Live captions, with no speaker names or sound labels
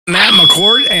Matt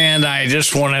McCourt, and I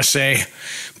just want to say,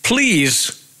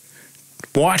 please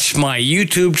watch my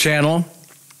YouTube channel,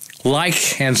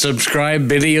 like and subscribe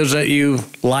videos that you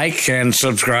like and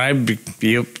subscribe.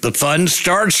 The fun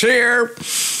starts here,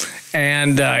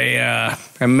 and I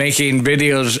am making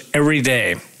videos every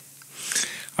day.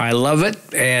 I love it,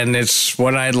 and it's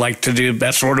what I'd like to do.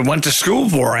 That's what I went to school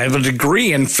for. I have a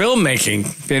degree in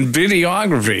filmmaking, in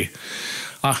videography.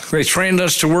 They trained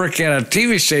us to work at a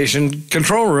TV station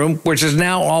control room, which is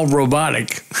now all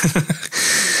robotic.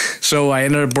 So I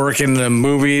ended up working in the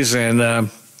movies, and,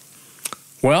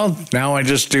 well, now I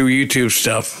just do YouTube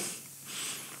stuff.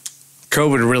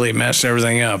 COVID really messed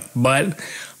everything up. But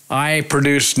I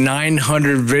produced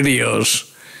 900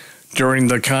 videos during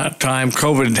the time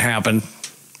COVID happened,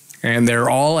 and they're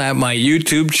all at my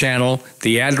YouTube channel.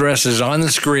 The address is on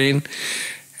the screen,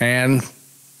 and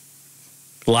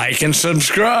like and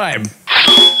subscribe.